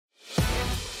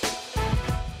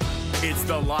It's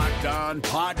the Locked On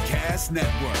Podcast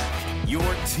Network, your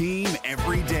team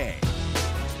every day.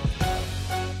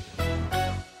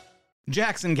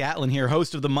 Jackson Gatlin here,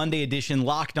 host of the Monday edition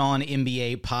Locked On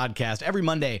NBA podcast. Every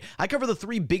Monday, I cover the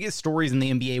three biggest stories in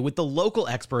the NBA with the local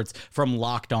experts from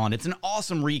Locked On. It's an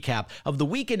awesome recap of the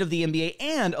weekend of the NBA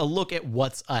and a look at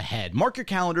what's ahead. Mark your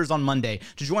calendars on Monday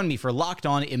to join me for Locked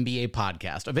On NBA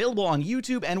podcast, available on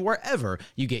YouTube and wherever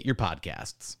you get your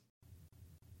podcasts.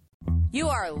 You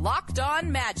are Locked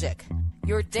On Magic,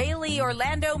 your daily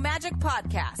Orlando Magic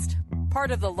podcast,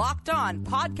 part of the Locked On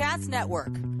Podcast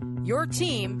Network, your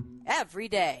team every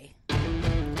day.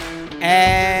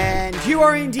 And you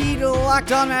are indeed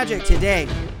Locked On Magic. Today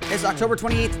is October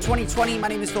 28th, 2020. My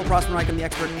name is Phil Rossman-Reich. I'm the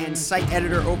expert and site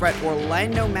editor over at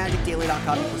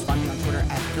OrlandoMagicDaily.com. You can find me on Twitter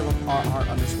at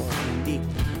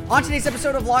PhilipRR_MD. On today's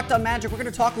episode of Locked On Magic, we're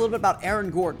going to talk a little bit about Aaron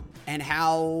Gordon and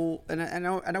how, and I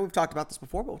know we've talked about this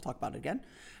before, but we'll talk about it again,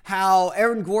 how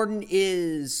Aaron Gordon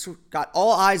is got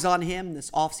all eyes on him this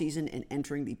offseason and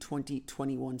entering the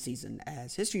 2021 season,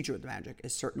 as his future with the Magic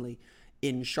is certainly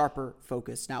in sharper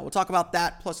focus. Now, we'll talk about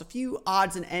that, plus a few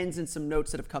odds and ends and some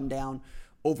notes that have come down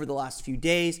over the last few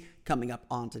days coming up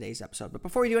on today's episode. But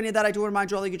before we do any of that, I do want to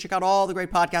remind you all you can check out all the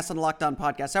great podcasts on the Locked On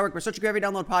Podcast Network by searching every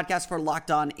download podcast for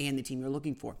Locked On and the team you're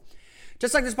looking for.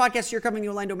 Just like this podcast, you're covering the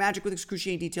Orlando Magic with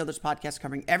excruciating detail. This podcast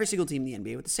covering every single team in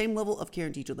the NBA with the same level of care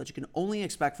and detail that you can only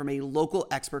expect from a local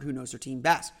expert who knows their team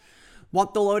best.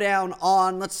 Want the lowdown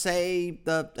on, let's say,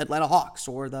 the Atlanta Hawks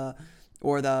or the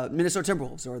Minnesota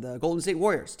Timberwolves or the Golden State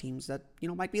Warriors, teams that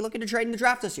might be looking to trade in the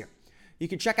draft this year. You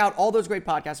can check out all those great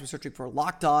podcasts by searching for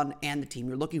Locked On and the team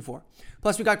you're looking for.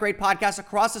 Plus, we got great podcasts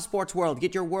across the sports world.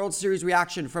 Get your World Series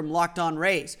reaction from Locked On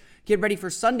Rays. Get ready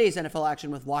for Sunday's NFL action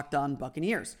with Locked On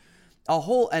Buccaneers. A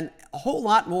whole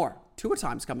lot more. Two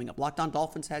times coming up. Locked On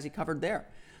Dolphins has you covered there.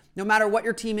 No matter what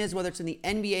your team is, whether it's in the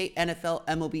NBA, NFL,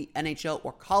 MLB, NHL,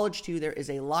 or college too, there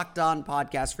is a Locked On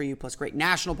podcast for you, plus great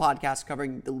national podcasts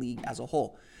covering the league as a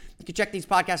whole. You can check these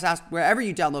podcasts out wherever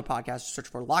you download podcasts. Search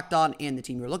for Locked On and the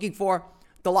team you're looking for.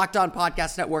 The Locked On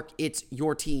Podcast Network, it's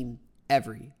your team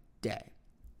every day.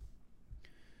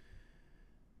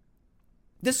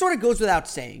 This sort of goes without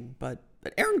saying, but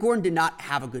Aaron Gordon did not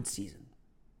have a good season.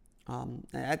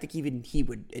 I think even he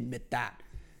would admit that.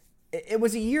 It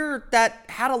was a year that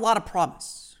had a lot of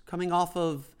promise, coming off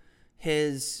of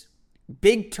his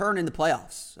big turn in the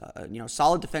playoffs.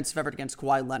 Solid defensive effort against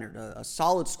Kawhi Leonard, a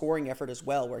solid scoring effort as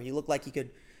well, where he looked like he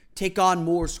could take on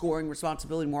more scoring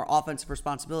responsibility, more offensive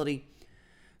responsibility.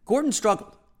 Gordon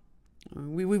struggled.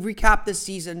 We've recapped this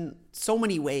season so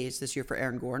many ways this year for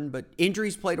Aaron Gordon, but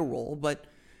injuries played a role. But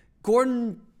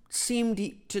Gordon seemed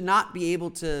to not be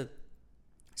able to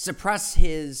suppress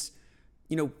his,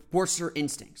 worst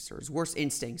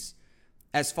instincts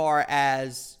as far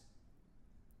as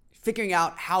figuring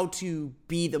out how to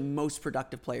be the most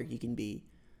productive player he can be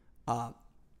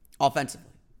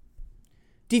offensively.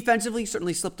 Defensively,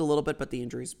 certainly slipped a little bit, but the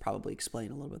injuries probably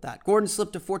explain a little bit of that. Gordon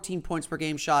slipped to 14 points per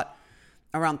game, shot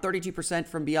around 32%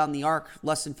 from beyond the arc,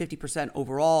 less than 50%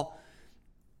 overall.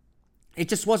 It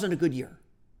just wasn't a good year.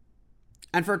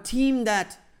 And for a team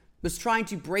that was trying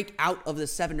to break out of the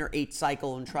 7 or 8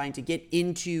 cycle and trying to get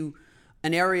into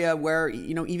an area where,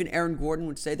 even Aaron Gordon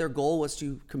would say their goal was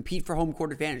to compete for home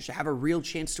court advantage, to have a real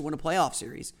chance to win a playoff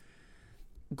series.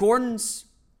 Gordon's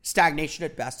stagnation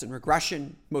at best and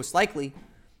regression, most likely,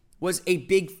 was a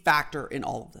big factor in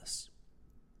all of this.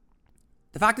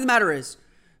 The fact of the matter is,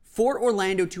 for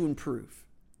Orlando to improve,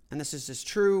 and this is as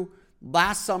true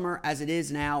last summer as it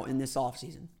is now in this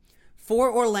offseason,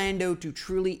 for Orlando to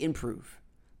truly improve,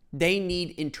 they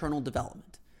need internal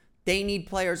development. They need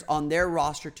players on their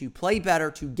roster to play better,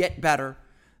 to get better,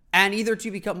 and either to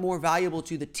become more valuable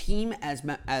to the team as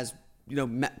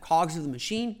cogs of the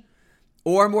machine,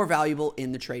 or more valuable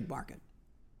in the trade market.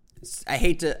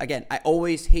 I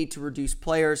always hate to reduce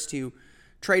players to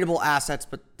tradable assets,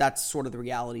 but that's sort of the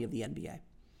reality of the NBA.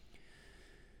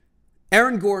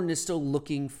 Aaron Gordon is still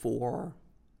looking for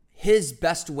his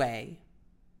best way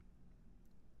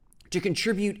to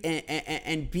contribute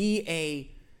and be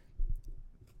a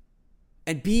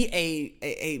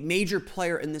major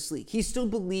player in this league. He still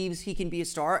believes he can be a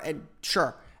star. And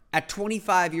sure, at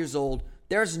 25 years old,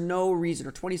 there's no reason,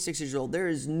 or 26 years old, there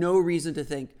is no reason to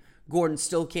think Gordon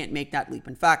still can't make that leap.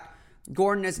 In fact,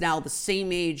 Gordon is now the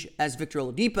same age as Victor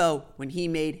Oladipo when he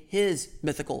made his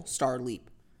mythical star leap.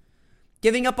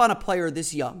 Giving up on a player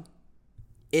this young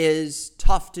is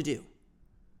tough to do.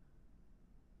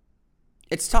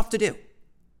 It's tough to do.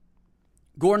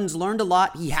 Gordon's learned a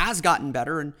lot. He has gotten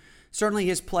better, and certainly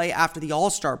his play after the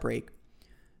All-Star break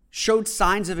showed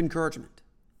signs of encouragement.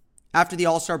 After the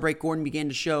All-Star break, Gordon began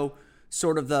to show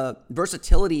sort of the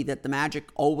versatility that the Magic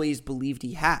always believed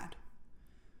he had.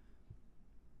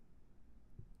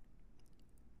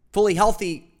 Fully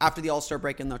healthy after the All-Star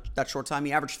break in that short time,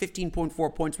 he averaged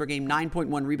 15.4 points per game,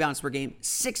 9.1 rebounds per game,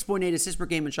 6.8 assists per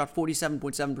game, and shot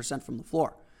 47.7% from the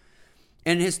floor.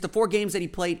 And the 4 games that he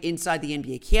played inside the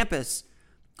NBA campus,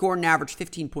 Gordon averaged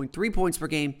 15.3 points per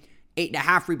game,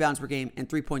 8.5 rebounds per game, and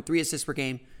 3.3 assists per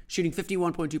game, shooting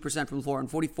 51.2% from the floor and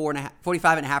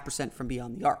 45.5% from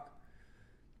beyond the arc.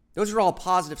 Those are all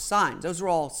positive signs. Those are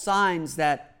all signs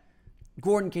that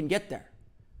Gordon can get there.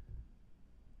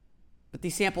 But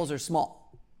these samples are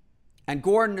small. And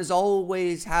Gordon has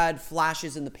always had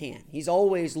flashes in the pan. He's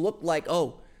always looked like,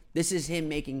 oh, this is him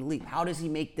making the leap. How does he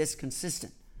make this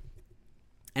consistent?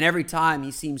 And every time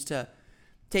he seems to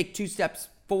take 2 steps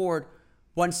forward,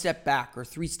 1 step back, or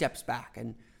 3 steps back.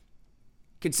 And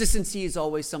consistency is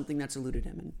always something that's eluded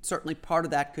him. And certainly part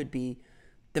of that could be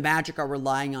the Magic are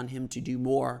relying on him to do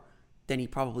more than he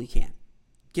probably can.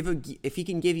 If he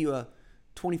can give you a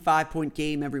 25-point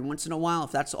game every once in a while,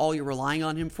 if that's all you're relying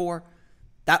on him for,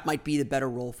 that might be the better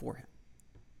role for him.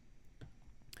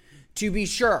 To be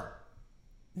sure,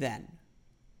 then,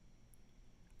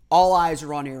 all eyes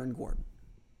are on Aaron Gordon.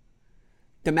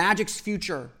 The Magic's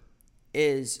future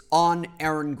is on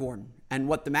Aaron Gordon and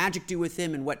what the Magic do with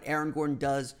him and what Aaron Gordon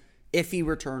does if he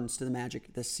returns to the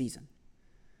Magic this season.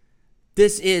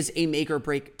 This is a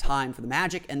make-or-break time for the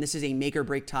Magic, and this is a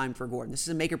make-or-break time for Gordon. This is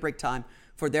a make-or-break time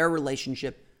for their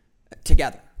relationship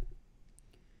together.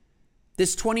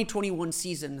 This 2021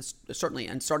 season, certainly,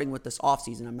 and starting with this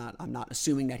offseason, I'm not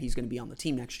assuming that he's going to be on the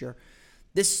team next year.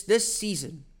 This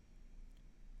season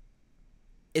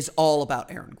is all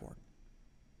about Aaron Gordon.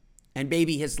 And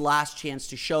maybe his last chance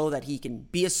to show that he can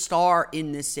be a star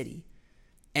in this city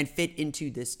and fit into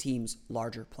this team's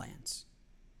larger plans.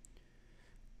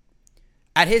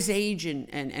 At his age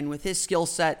and with his skill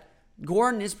set,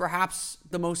 Gordon is perhaps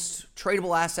the most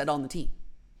tradable asset on the team.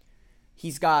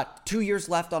 He's got 2 years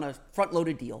left on a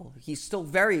front-loaded deal. He's still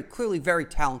clearly very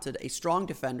talented, a strong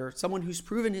defender, someone who's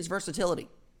proven his versatility.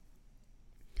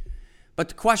 But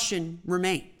the question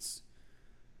remains,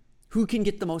 who can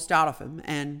get the most out of him?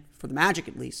 And for the Magic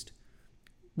at least,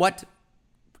 what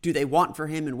do they want for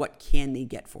him and what can they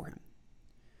get for him?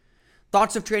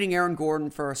 Thoughts of trading Aaron Gordon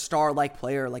for a star-like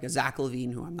player like a Zach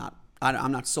LaVine, who I'm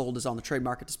not sold as on the trade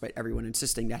market despite everyone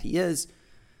insisting that he is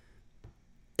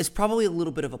probably a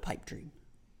little bit of a pipe dream.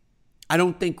 I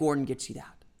don't think Gordon gets you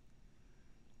that.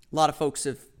 A lot of folks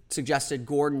have suggested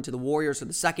Gordon to the Warriors for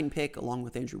the 2nd pick along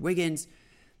with Andrew Wiggins.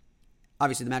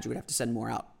 Obviously, the Magic would have to send more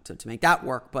out to make that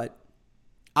work, but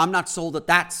I'm not sold that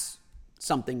that's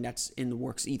something that's in the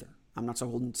works either. I'm not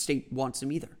sold Golden State wants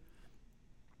him either.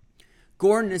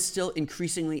 Gordon is still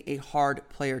increasingly a hard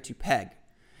player to peg,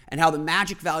 and how the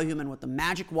Magic value him and what the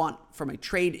Magic want from a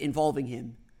trade involving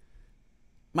him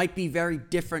might be very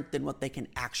different than what they can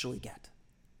actually get.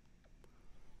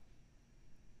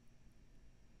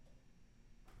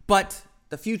 But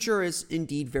the future is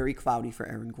indeed very cloudy for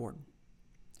Aaron Gordon.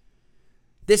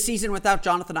 This season, without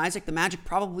Jonathan Isaac, the Magic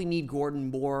probably need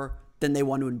Gordon more than they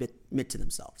want to admit to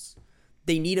themselves.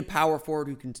 They need a power forward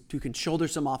who can shoulder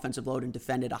some offensive load and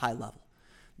defend at a high level.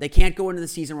 They can't go into the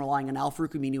season relying on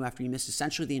Al-Farouq Aminu after he missed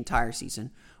essentially the entire season,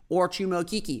 or Chuma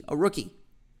Okeke, a rookie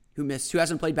who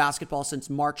hasn't played basketball since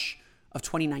March of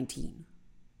 2019.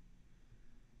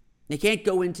 They can't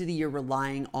go into the year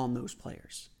relying on those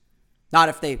players. Not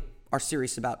if they are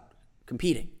serious about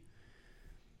competing.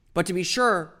 But to be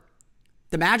sure,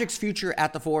 the Magic's future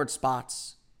at the forward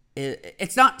spots,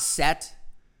 it's not set,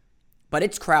 but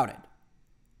it's crowded.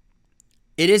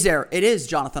 It is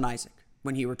Jonathan Isaac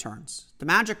when he returns. The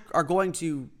Magic are going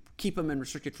to keep him in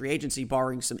restricted free agency,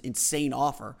 barring some insane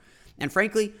offer. And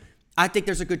frankly, I think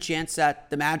there's a good chance that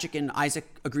the Magic and Isaac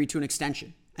agree to an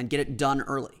extension and get it done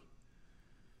early.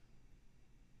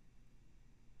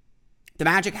 The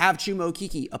Magic have Chuma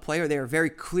Okeke, a player they are very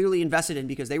clearly invested in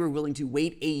because they were willing to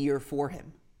wait a year for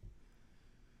him.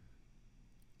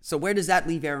 So where does that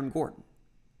leave Aaron Gordon?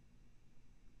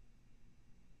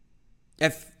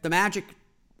 If the Magic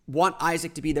want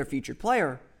Isaac to be their featured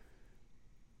player,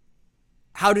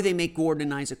 how do they make Gordon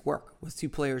and Isaac work with 2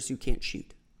 players who can't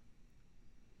shoot?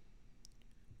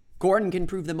 Gordon can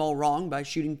prove them all wrong by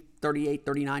shooting 38,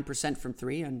 39% from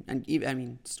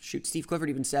 3. Steve Clifford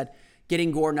even said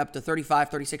getting Gordon up to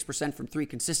 35, 36% from 3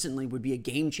 consistently would be a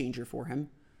game changer for him.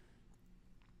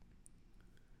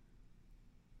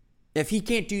 If he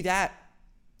can't do that,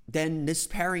 then this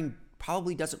pairing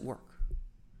probably doesn't work.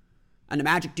 And the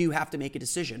Magic do have to make a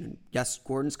decision. And yes,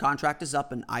 Gordon's contract is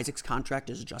up and Isaac's contract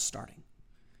is just starting.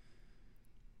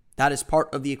 That is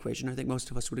part of the equation. I think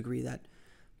most of us would agree that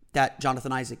that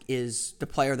Jonathan Isaac is the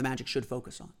player the Magic should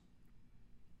focus on.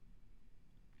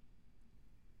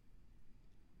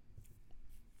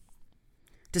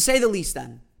 To say the least,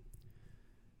 then,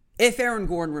 if Aaron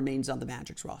Gordon remains on the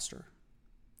Magic's roster,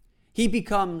 he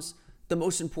becomes the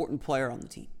most important player on the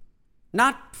team.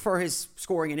 Not for his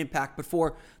scoring and impact, but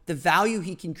for the value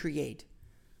he can create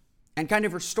and kind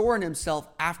of restoring himself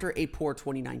after a poor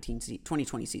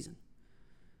 2020 season.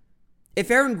 If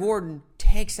Aaron Gordon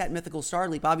takes that mythical star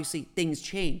leap, obviously things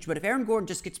change. But if Aaron Gordon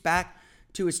just gets back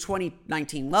to his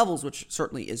 2019 levels, which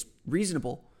certainly is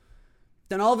reasonable,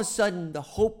 then all of a sudden the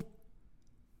hope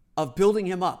of building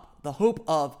him up, the hope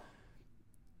of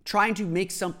trying to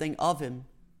make something of him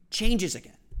changes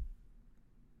again.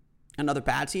 Another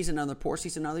bad season, another poor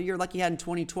season, another year like he had in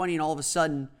 2020, and all of a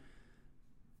sudden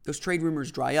those trade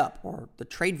rumors dry up, or the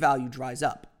trade value dries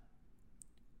up.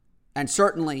 And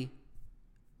certainly,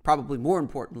 probably more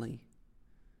importantly,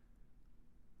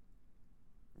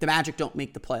 the Magic don't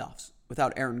make the playoffs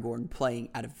without Aaron Gordon playing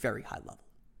at a very high level.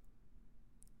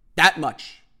 That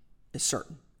much is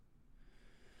certain.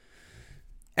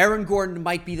 Aaron Gordon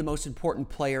might be the most important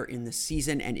player in this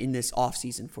season and in this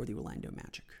offseason for the Orlando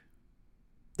Magic.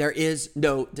 There is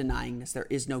no denying this. There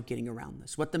is no getting around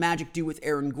this. What the Magic do with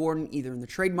Aaron Gordon, either in the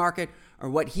trade market or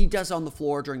what he does on the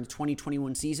floor during the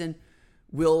 2021 season,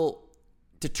 will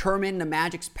determine the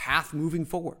Magic's path moving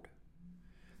forward.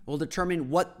 Will determine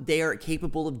what they are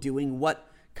capable of doing, what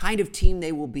kind of team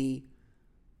they will be,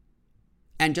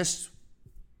 and just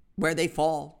where they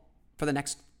fall for the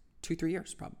next 2-3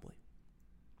 years, probably.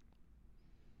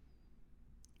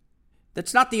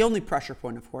 That's not the only pressure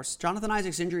point, of course. Jonathan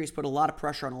Isaac's injury has put a lot of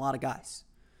pressure on a lot of guys.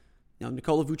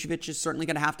 Nikola Vucevic is certainly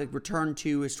going to have to return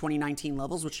to his 2019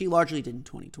 levels, which he largely did in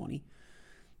 2020.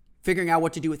 Figuring out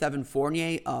what to do with Evan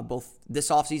Fournier, both this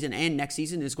offseason and next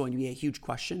season, is going to be a huge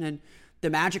question. And the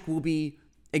Magic will be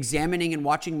examining and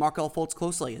watching Markelle Fultz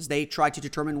closely as they try to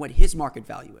determine what his market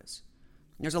value is.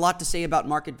 There's a lot to say about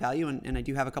market value, and I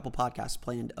do have a couple podcasts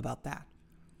planned about that.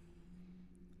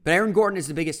 But Aaron Gordon is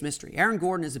the biggest mystery. Aaron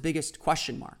Gordon is the biggest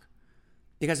question mark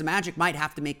because the Magic might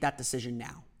have to make that decision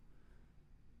now.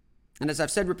 And as I've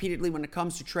said repeatedly, when it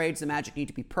comes to trades, the Magic need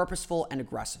to be purposeful and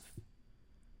aggressive.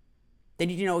 They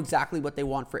need to know exactly what they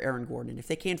want for Aaron Gordon. If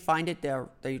they can't find it,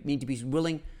 they need to be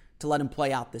willing to let him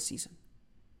play out this season.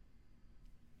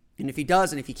 And if he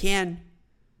does, and if he can,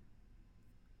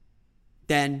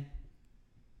 then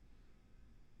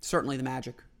certainly the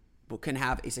Magic can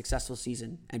have a successful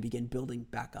season and begin building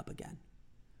back up again.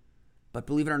 But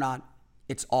believe it or not,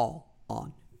 it's all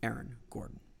on Aaron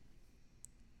Gordon.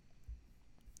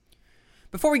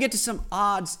 Before we get to some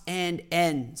odds and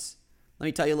ends, let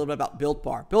me tell you a little bit about Built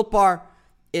Bar. Built Bar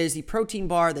is the protein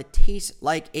bar that tastes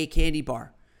like a candy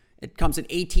bar. It comes in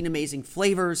 18 amazing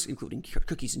flavors, including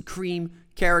cookies and cream,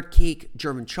 carrot cake,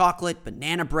 German chocolate,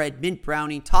 banana bread, mint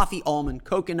brownie, toffee almond,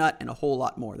 coconut, and a whole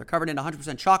lot more. They're covered in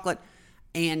 100% chocolate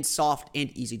and soft and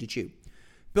easy to chew.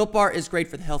 Built Bar is great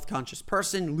for the health-conscious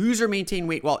person. Lose or maintain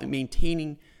weight while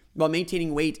maintaining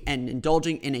weight and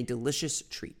indulging in a delicious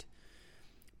treat.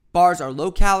 Bars are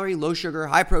low calorie, low sugar,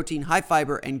 high protein, high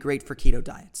fiber, and great for keto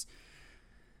diets.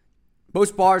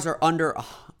 Most bars are under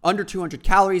 200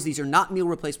 calories. These are not meal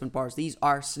replacement bars. These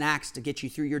are snacks to get you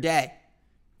through your day,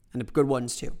 and the good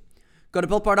ones too. Go to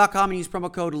BuiltBar.com and use promo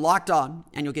code LOCKEDON,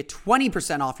 and you'll get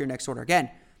 20% off your next order. Again,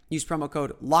 use promo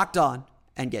code LOCKEDON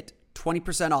and get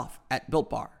 20% off at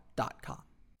BuiltBar.com.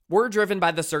 We're driven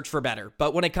by the search for better,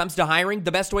 but when it comes to hiring,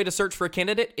 the best way to search for a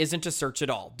candidate isn't to search at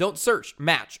all. Don't search,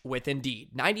 match with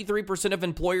Indeed. 93% of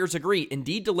employers agree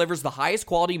Indeed delivers the highest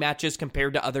quality matches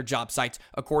compared to other job sites,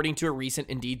 according to a recent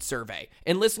Indeed survey.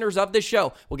 And listeners of this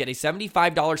show will get a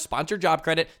 $75 sponsored job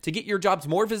credit to get your jobs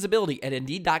more visibility at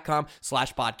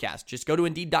Indeed.com/podcast. Just go to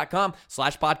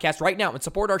Indeed.com/podcast right now and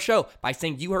support our show by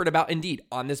saying you heard about Indeed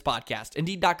on this podcast.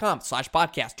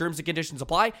 Indeed.com/podcast. Terms and conditions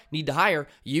apply. Need to hire?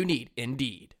 You need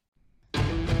Indeed.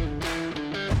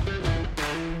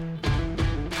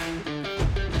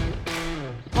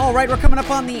 All right, we're coming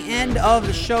up on the end of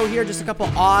the show here. Just a couple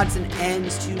odds and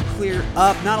ends to clear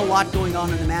up. Not a lot going on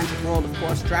in the Magic world, of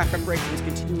course. Draft preparation is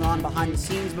continuing on behind the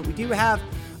scenes, but we do have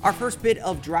our first bit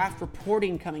of draft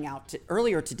reporting coming out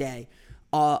earlier today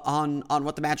on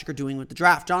what the Magic are doing with the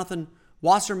draft. Jonathan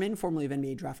Wasserman, formerly of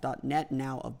NBADraft.net,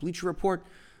 now of Bleacher Report,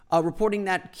 reporting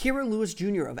that Kira Lewis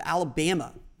Jr. of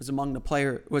Alabama was among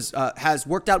the has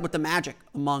worked out with the Magic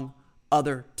among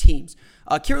other teams.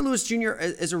 Kira Lewis Jr.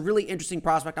 is a really interesting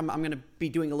prospect. I'm going to be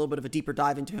doing a little bit of a deeper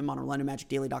dive into him on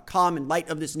OrlandoMagicDaily.com in light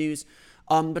of this news.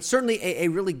 But certainly a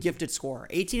really gifted scorer.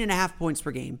 18.5 points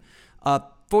per game.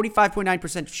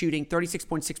 45.9% shooting,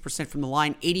 36.6% from the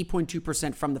line,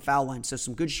 80.2% from the foul line. So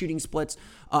some good shooting splits,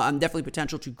 definitely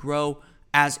potential to grow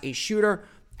as a shooter.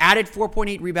 Added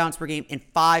 4.8 rebounds per game and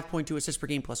 5.2 assists per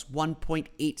game, plus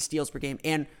 1.8 steals per game.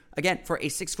 And again, for a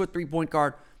 6'3" point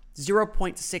guard,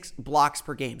 0.6 blocks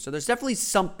per game. So there's definitely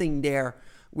something there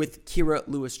with Kira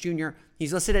Lewis Jr.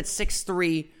 He's listed at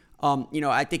 6'3".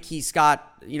 I think he's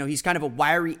got, he's kind of a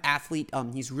wiry athlete.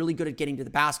 He's really good at getting to the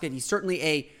basket. He's certainly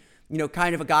a,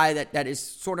 kind of a guy that is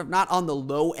sort of not on the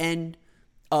low end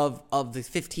of the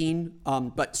 15,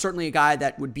 but certainly a guy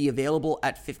that would be available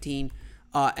at 15,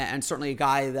 and certainly a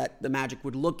guy that the Magic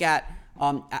would look at.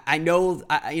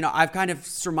 I've kind of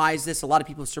surmised this. A lot of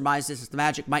people have surmised this, as the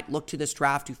Magic might look to this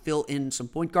draft to fill in some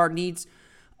point guard needs.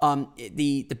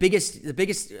 The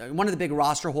biggest one of the big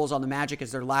roster holes on the Magic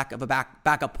is their lack of a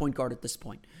backup point guard at this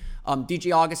point.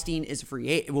 DJ Augustin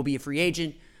will be a free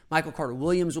agent. Michael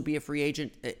Carter-Williams will be a free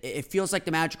agent. It feels like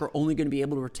the Magic are only going to be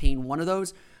able to retain one of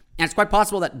those, and it's quite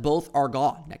possible that both are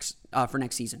gone for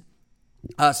next season.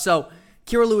 So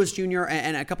Kira Lewis Jr.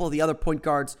 and a couple of the other point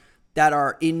guards that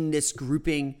are in this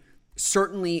grouping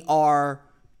certainly are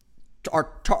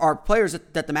players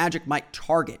that the Magic might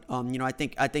target. I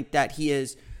think that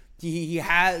he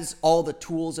has all the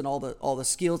tools and all the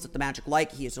skills that the Magic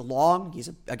like. He is long. He's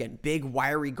again big,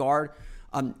 wiry guard.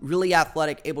 Really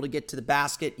athletic, able to get to the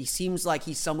basket. He seems like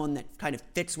he's someone that kind of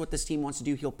fits what this team wants to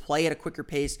do. He'll play at a quicker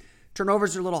pace.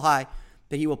 Turnovers are a little high,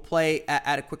 but he will play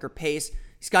at a quicker pace.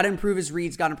 He's got to improve his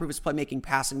reads, got to improve his playmaking,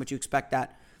 passing, but you expect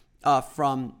that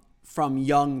from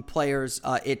young players.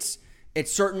 He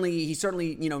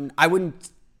certainly, I wouldn't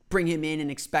bring him in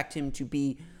and expect him to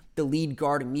be the lead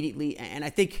guard immediately. And I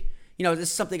think, this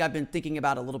is something I've been thinking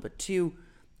about a little bit too.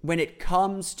 When it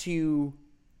comes to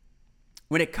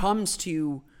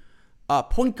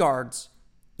point guards,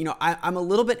 I'm a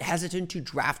little bit hesitant to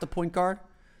draft a point guard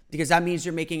because that means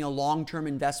you're making a long-term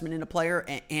investment in a player.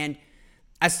 And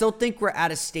I still think we're at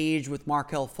a stage with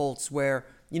Markelle Fultz where,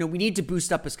 we need to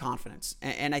boost up his confidence.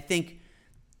 And I think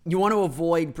you want to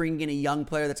avoid bringing in a young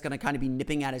player that's going to kind of be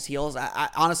nipping at his heels.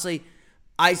 Honestly,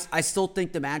 I still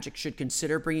think the Magic should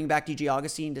consider bringing back DJ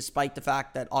Augustin, despite the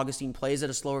fact that Augustin plays at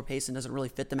a slower pace and doesn't really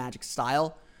fit the Magic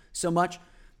style so much,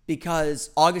 because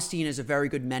Augustin is a very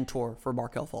good mentor for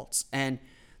Markelle Fultz. And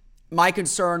my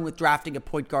concern with drafting a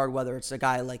point guard, whether it's a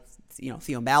guy like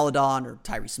Theo Maledon or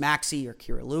Tyrese Maxey or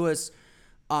Kira Lewis,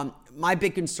 my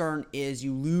big concern is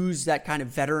you lose that kind of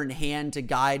veteran hand to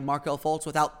guide Markelle Fultz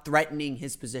without threatening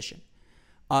his position.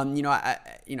 I'm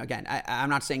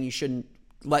not saying you shouldn't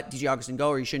let DJ Augustin go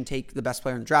or you shouldn't take the best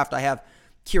player in the draft. I have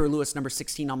Kira Lewis, number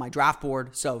 16 on my draft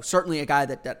board, so certainly a guy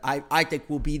that I think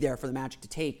will be there for the Magic to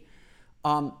take.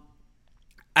 I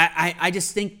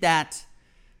just think that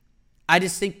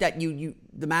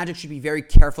the Magic should be very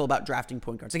careful about drafting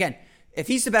point guards. Again, if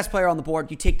he's the best player on the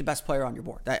board, you take the best player on your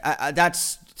board.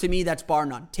 That's to me, that's bar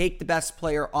none. Take the best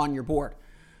player on your board.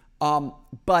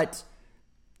 But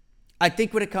I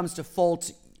think when it comes to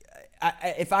Fultz,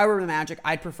 if I were the Magic,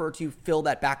 I'd prefer to fill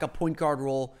that backup point guard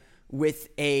role with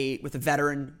a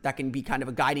veteran that can be kind of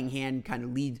a guiding hand, kind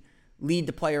of lead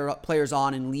the players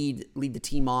on and lead the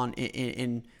team on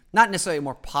in not necessarily a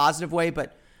more positive way,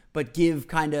 but give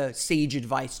kind of sage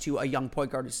advice to a young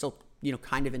point guard who's still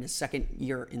kind of in his second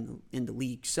year in the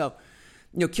league. So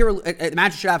the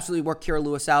Magic should absolutely work Kira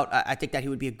Lewis out. I think that he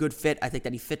would be a good fit. I think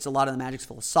that he fits a lot of the Magic's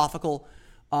philosophical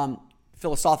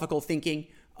thinking.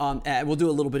 And we'll do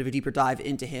a little bit of a deeper dive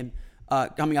into him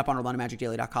coming up on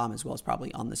OrlandoMagicDaily.com, as well as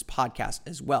probably on this podcast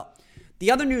as well.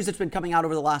 The other news that's been coming out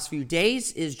over the last few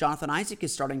days is Jonathan Isaac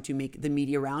is starting to make the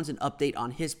media rounds and update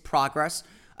on his progress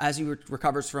as he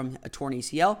recovers from a torn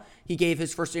ACL. He gave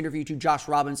his first interview to Josh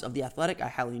Robbins of The Athletic. I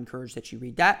highly encourage that you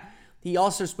read that. He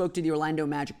also spoke to the Orlando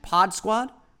Magic Pod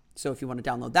Squad. So if you want to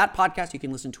download that podcast, you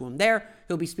can listen to him there.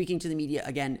 He'll be speaking to the media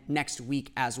again next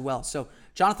week as well. So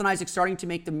Jonathan Isaac starting to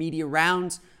make the media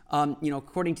rounds.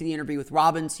 According to the interview with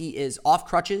Robbins, he is off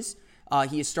crutches.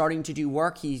 He is starting to do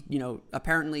work. He,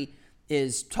 apparently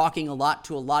is talking a lot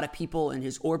to a lot of people in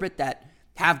his orbit that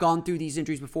have gone through these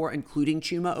injuries before, including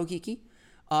Chuma Okeke.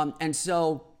 And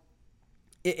so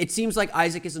it seems like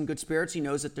Isaac is in good spirits. He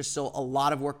knows that there's still a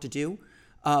lot of work to do.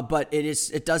 But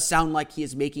it does sound like he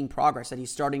is making progress, that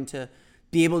he's starting to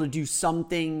be able to do some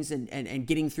things and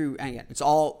getting through. And again, it's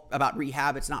all about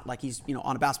rehab. It's not like he's,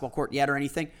 on a basketball court yet or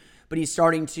anything, but he's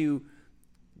starting to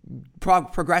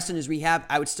progress in his rehab.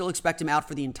 I would still expect him out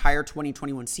for the entire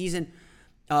 2021 season.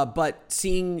 But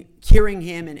hearing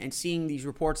him and seeing these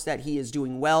reports that he is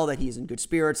doing well, that he is in good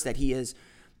spirits, that he is,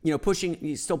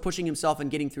 he's still pushing himself and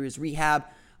getting through his rehab.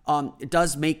 It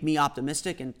does make me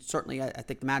optimistic, and certainly I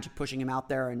think the Magic pushing him out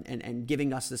there and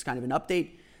giving us this kind of an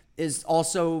update is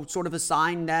also sort of a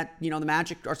sign that, the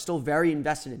Magic are still very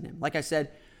invested in him. Like I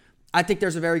said, I think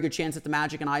there's a very good chance that the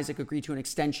Magic and Isaac agree to an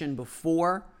extension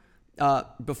before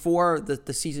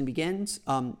the season begins.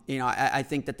 I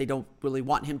think that they don't really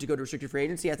want him to go to restricted free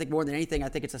agency. I think more than anything, I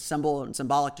think it's a symbol and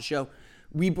symbolic to show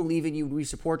we believe in you, we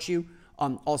support you.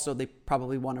 Also, they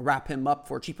probably want to wrap him up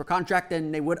for a cheaper contract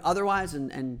than they would otherwise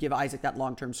and give Isaac that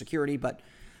long-term security. But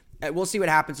we'll see what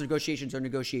happens. Negotiations are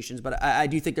negotiations. But I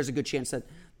do think there's a good chance that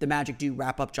the Magic do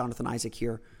wrap up Jonathan Isaac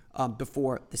here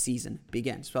before the season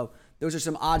begins. So those are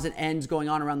some odds and ends going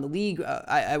on around the league.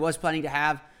 I was planning to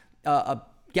have a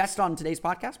guest on today's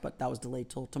podcast, but that was delayed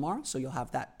till tomorrow. So you'll have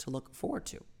that to look forward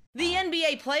to. The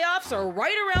NBA playoffs are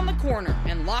right around the corner,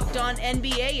 and Locked On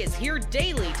NBA is here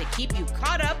daily to keep you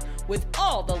caught up with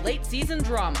all the late season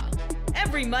drama.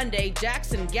 Every Monday,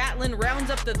 Jackson Gatlin rounds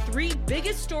up the 3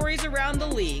 biggest stories around the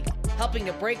league, helping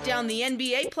to break down the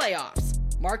NBA playoffs.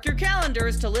 Mark your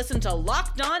calendars to listen to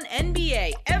Locked On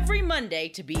NBA every Monday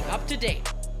to be up to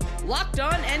date. Locked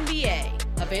On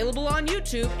NBA, available on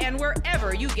YouTube and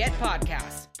wherever you get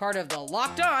podcasts. Part of the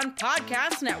Locked On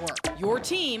Podcast Network, your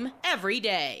team every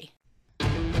day.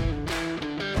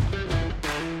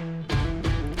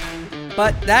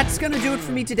 But that's going to do it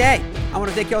for me today. I want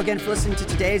to thank you all again for listening to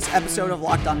today's episode of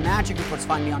Locked On Magic. Of course,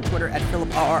 find me on Twitter at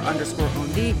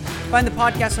PhilipRR_OMD. Find the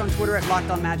podcast on Twitter at Locked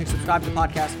On Magic. Subscribe to the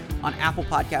podcast on Apple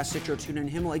Podcasts, Stitcher, TuneIn,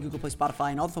 Himalaya, Google Play,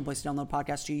 Spotify, and all the fun places to download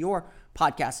podcasts to your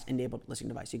podcast-enabled listening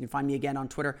device. You can find me again on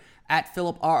Twitter at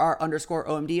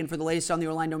PhilipRR_OMD. And for the latest on the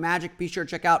Orlando Magic, be sure to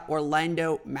check out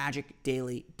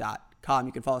OrlandoMagicDaily.com.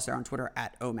 You can follow us there on Twitter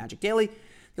at OMagicDaily.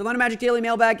 The Orlando Magic Daily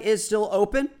mailbag is still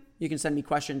open. You can send me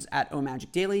questions at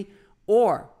OMagicDaily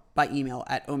or by email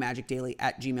at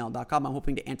omagicdaily@gmail.com. I'm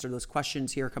hoping to answer those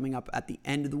questions here coming up at the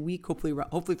end of the week,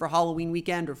 hopefully for Halloween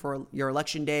weekend or for your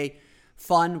election day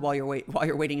fun while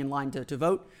you're waiting in line to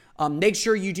vote. Make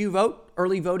sure you do vote.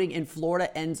 Early voting in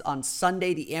Florida ends on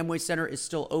Sunday. The Amway Center is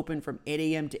still open from 8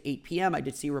 a.m. to 8 p.m. I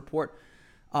did see a report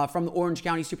from the Orange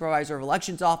County Supervisor of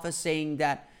Elections office saying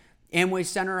that Amway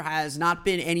Center has not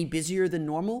been any busier than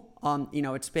normal.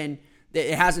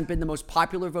 It hasn't been the most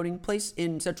popular voting place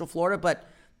in Central Florida, but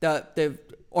the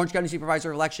Orange County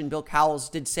Supervisor of Election, Bill Cowles,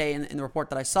 did say in the report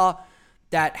that I saw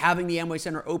that having the Amway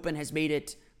Center open has made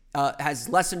it, has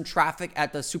lessened traffic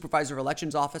at the Supervisor of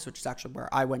Elections office, which is actually where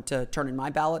I went to turn in my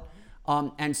ballot.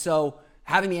 And so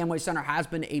having the Amway Center has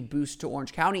been a boost to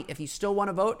Orange County. If you still want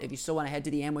to vote, if you still want to head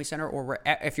to the Amway Center, or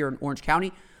if you're in Orange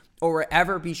County or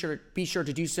wherever, be sure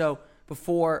to do so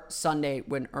before Sunday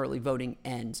when early voting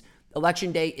ends.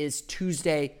 Election day is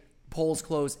Tuesday. Polls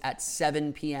close at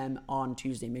 7 p.m. on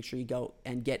Tuesday. Make sure you go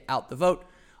and get out the vote.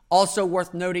 Also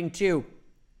worth noting, too,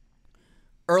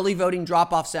 early voting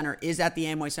drop-off center is at the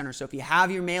Amway Center. So if you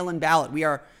have your mail-in ballot, we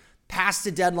are past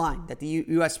the deadline that the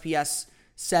USPS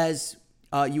says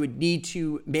you would need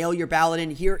to mail your ballot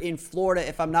in. Here in Florida,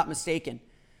 if I'm not mistaken,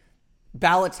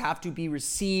 ballots have to be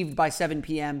received by 7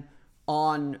 p.m.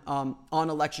 on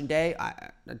election day.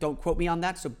 Don't quote me on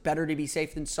that, so better to be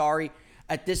safe than sorry.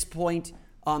 At this point,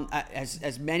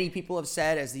 as many people have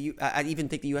said, I even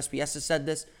think the USPS has said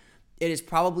this, it is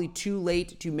probably too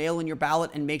late to mail in your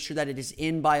ballot and make sure that it is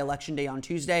in by election day on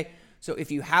Tuesday. So if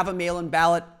you have a mail-in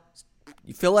ballot,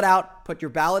 you fill it out, put your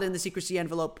ballot in the secrecy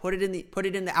envelope, put it in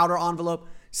the outer envelope,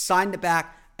 sign it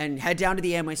back, and head down to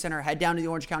the Amway Center, head down to the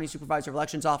Orange County Supervisor of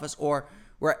Elections office, or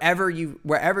wherever you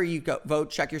go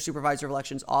vote, check your Supervisor of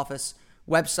Elections office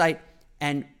website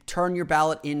and turn your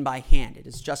ballot in by hand. It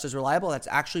is just as reliable. That's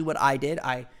actually what I did.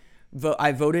 I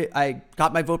voted. I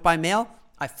got my vote by mail.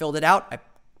 I filled it out. I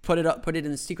put it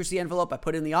in the secrecy envelope. I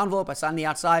put it in the envelope. I signed the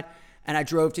outside, and I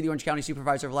drove to the Orange County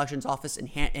Supervisor of Elections office and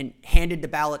handed the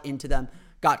ballot into them.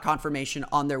 Got confirmation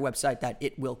on their website that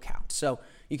it will count. So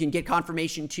you can get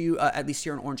confirmation too, at least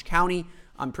here in Orange County.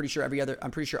 I'm pretty sure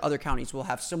other counties will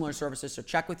have similar services. So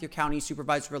check with your county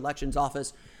Supervisor of Elections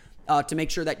office to make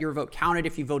sure that your vote counted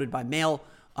if you voted by mail.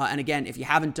 And again, if you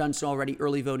haven't done so already,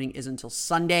 early voting is until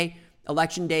Sunday.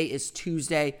 Election day is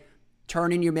Tuesday.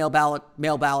 Turn in your mail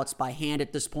ballots by hand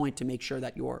at this point to make sure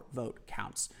that your vote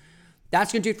counts.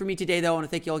 That's going to do it for me today, though. I want to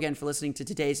thank you all again for listening to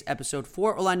today's episode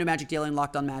for Orlando Magic Daily and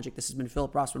Locked On Magic. This has been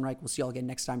Philip Rossman-Reich. We'll see you all again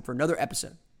next time for another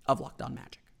episode of Locked On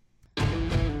Magic.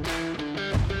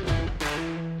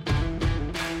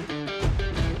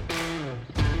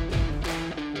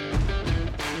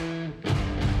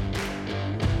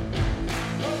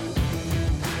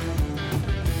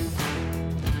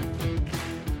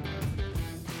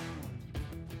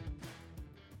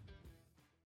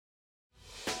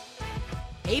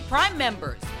 Hey, Prime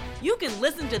members, you can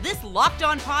listen to this Locked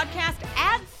On podcast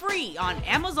ad-free on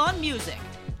Amazon Music.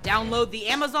 Download the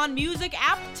Amazon Music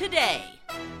app today.